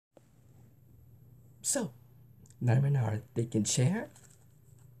So, now we're in our thinking chair.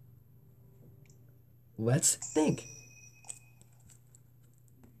 Let's think.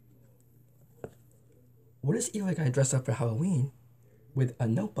 What is Eli gonna dress up for Halloween with a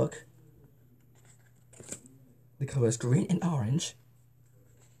notebook? The colors green and orange.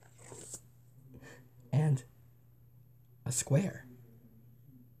 And a square.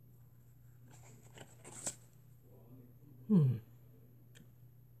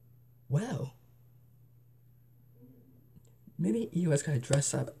 Well, maybe Eli's gonna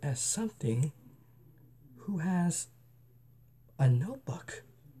dress up as something who has a notebook.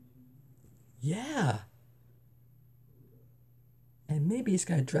 Yeah. And maybe he's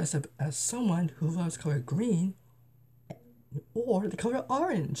gonna dress up as someone who loves color green or the color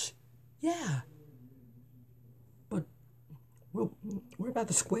orange. Yeah. But what about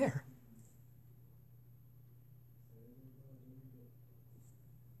the square?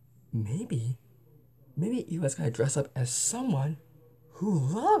 Maybe Eli's gonna dress up as someone who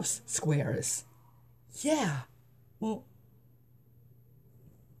loves squares. Yeah. Well,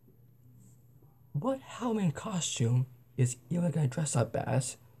 what Halloween costume is Eli gonna dress up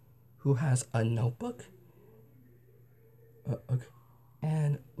as who has a notebook okay,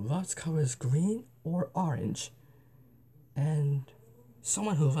 and loves colors green or orange and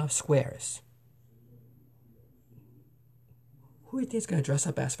someone who loves squares? Who do you think is gonna dress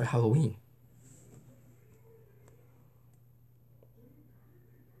up as for Halloween?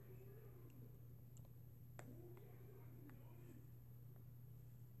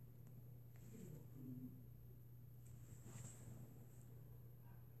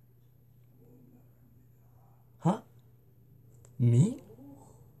 Huh? Me?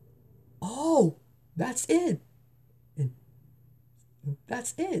 Oh, that's it.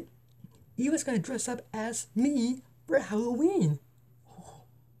 That's it. Eva's gonna dress up as me for Halloween. Oh,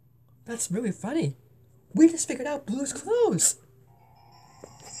 that's really funny. We just figured out Blue's clothes.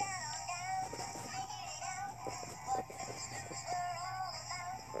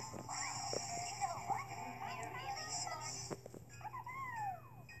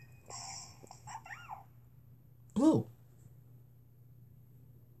 Blue.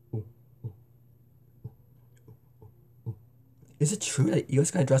 Is it true that Eva's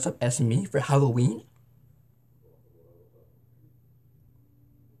gonna dress up as me for Halloween?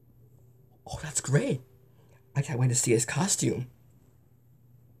 Oh, that's great. I can't wait to see his costume.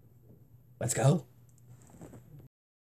 Let's go.